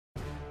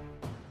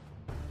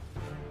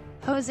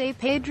José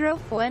Pedro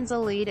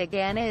Fuenzalida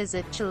Gana is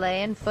a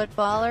Chilean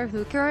footballer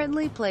who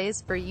currently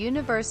plays for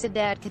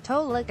Universidad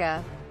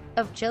Católica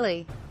of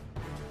Chile.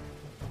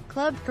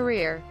 Club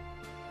career.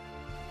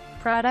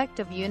 Product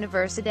of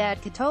Universidad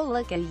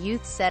Católica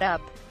youth setup.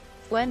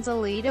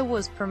 Fuenzalida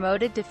was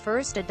promoted to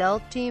first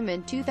adult team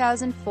in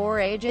 2004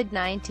 aged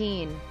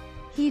 19.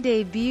 He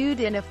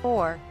debuted in a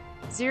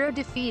 4-0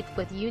 defeat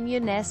with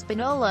Unión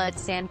Española at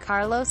San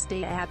Carlos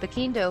de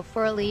Apoquindo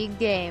for a league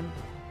game,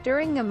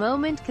 during a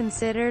moment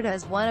considered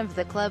as one of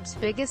the club's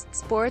biggest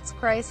sports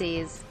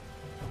crises.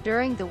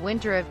 During the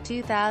winter of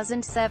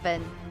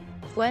 2007,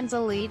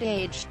 Fuenzalida,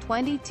 aged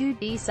 22,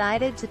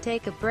 decided to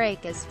take a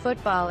break as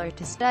footballer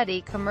to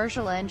study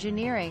commercial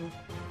engineering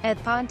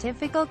at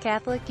Pontifical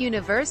Catholic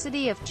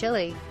University of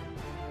Chile.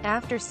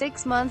 After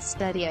 6 months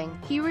studying,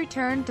 he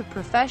returned to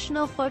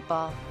professional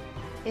football.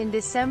 In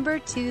December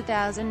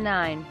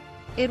 2009,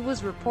 it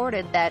was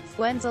reported that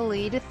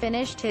Fuenzalida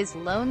finished his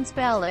loan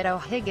spell at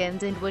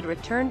O'Higgins and would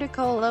return to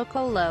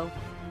Colo-Colo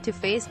to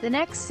face the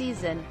next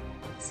season.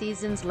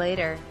 Seasons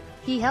later,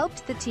 he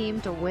helped the team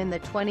to win the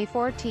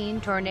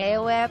 2014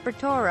 Torneo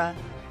Apertura,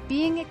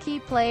 being a key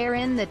player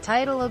in the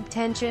title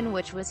obtention,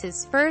 which was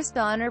his first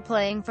honor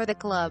playing for the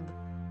club.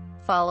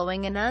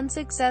 Following an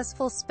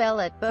unsuccessful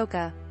spell at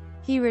Boca,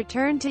 he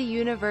returned to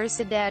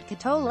Universidad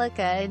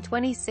Católica in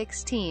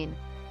 2016,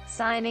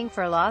 signing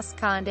for Los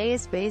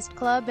Condes-based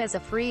club as a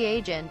free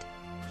agent.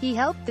 He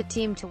helped the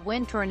team to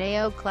win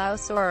Torneo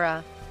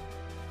Clausura.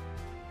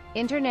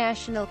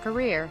 International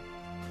career.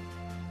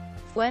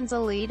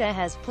 Fuenzalida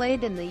has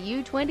played in the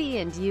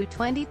U20 and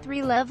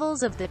U23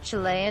 levels of the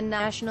Chilean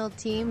national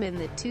team in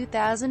the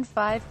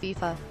 2005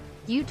 FIFA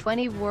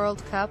U20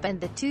 World Cup and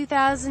the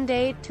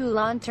 2008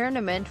 Toulon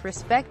tournament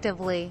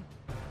respectively.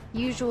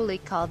 Usually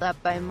called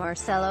up by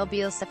Marcelo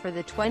Bielsa for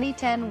the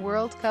 2010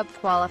 World Cup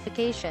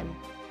qualification,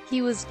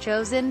 he was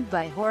chosen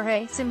by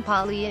Jorge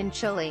Sampaoli in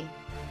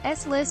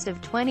Chile's list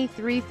of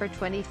 23 for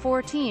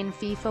 2014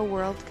 FIFA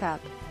World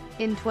Cup.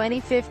 In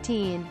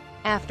 2015,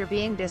 after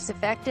being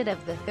disaffected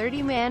of the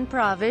 30-man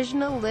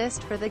provisional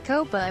list for the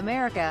Copa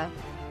America.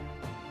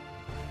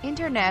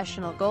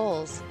 International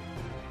goals.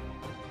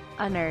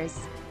 Honors.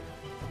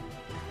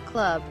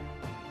 Club.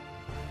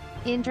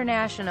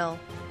 International.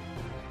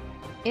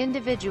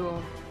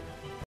 Individual.